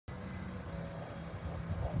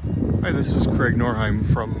Hi, this is Craig Norheim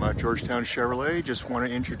from Georgetown Chevrolet. Just want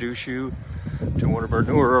to introduce you to one of our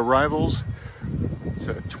newer arrivals. It's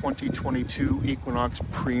a 2022 Equinox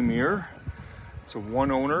Premier. It's a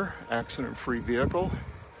one-owner, accident-free vehicle,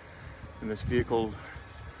 and this vehicle,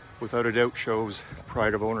 without a doubt, shows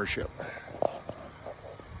pride of ownership.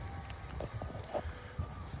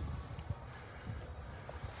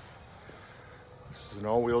 This is an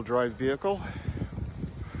all-wheel drive vehicle.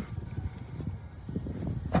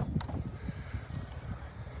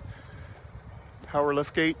 Power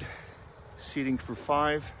liftgate, seating for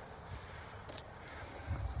 5,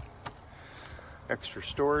 extra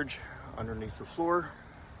storage underneath the floor.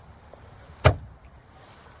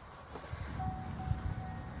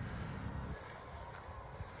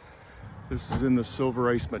 This is in the Silver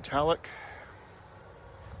Ice Metallic.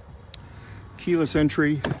 Keyless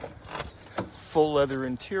entry, full leather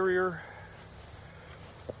interior.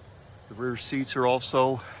 The rear seats are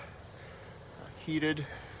also heated.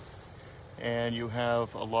 And you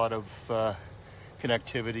have a lot of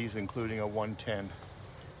connectivities, including a 110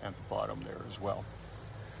 at the bottom there as well.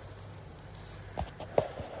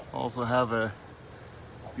 Also have a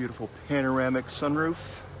beautiful panoramic sunroof.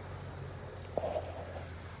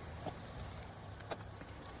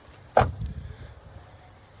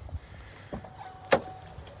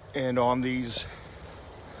 And on these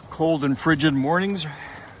cold and frigid mornings,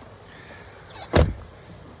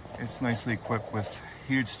 it's nicely equipped with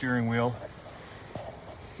heated steering wheel,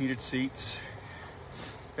 heated seats,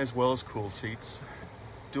 as well as cooled seats,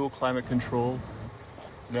 dual climate control,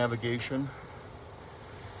 navigation,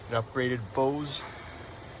 an upgraded Bose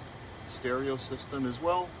stereo system as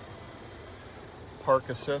well, park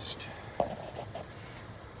assist,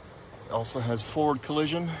 also has forward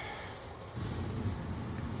collision,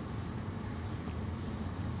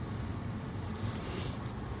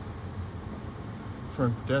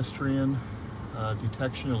 front pedestrian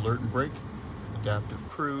detection, alert and brake, adaptive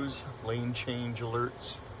cruise, lane change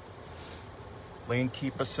alerts, lane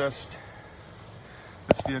keep assist.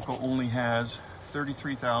 This vehicle only has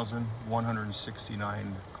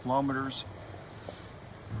 33,169 kilometers.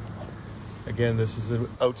 Again, this is an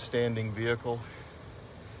outstanding vehicle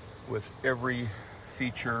with every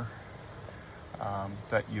feature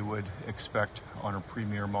that you would expect on a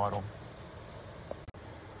Premier model.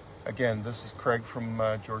 Again, this is Craig from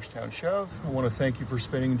Georgetown Chev. I want to thank you for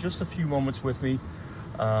spending just a few moments with me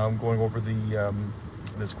going over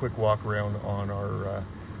this quick walk around on our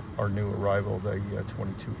new arrival, the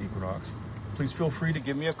 22 Equinox. Please feel free to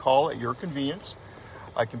give me a call at your convenience.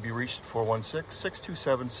 I can be reached at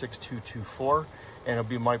 416-627-6224, and it'll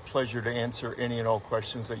be my pleasure to answer any and all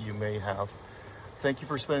questions that you may have. Thank you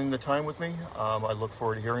for spending the time with me. I look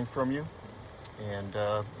forward to hearing from you, and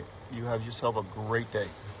you have yourself a great day.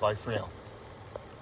 Bye for now.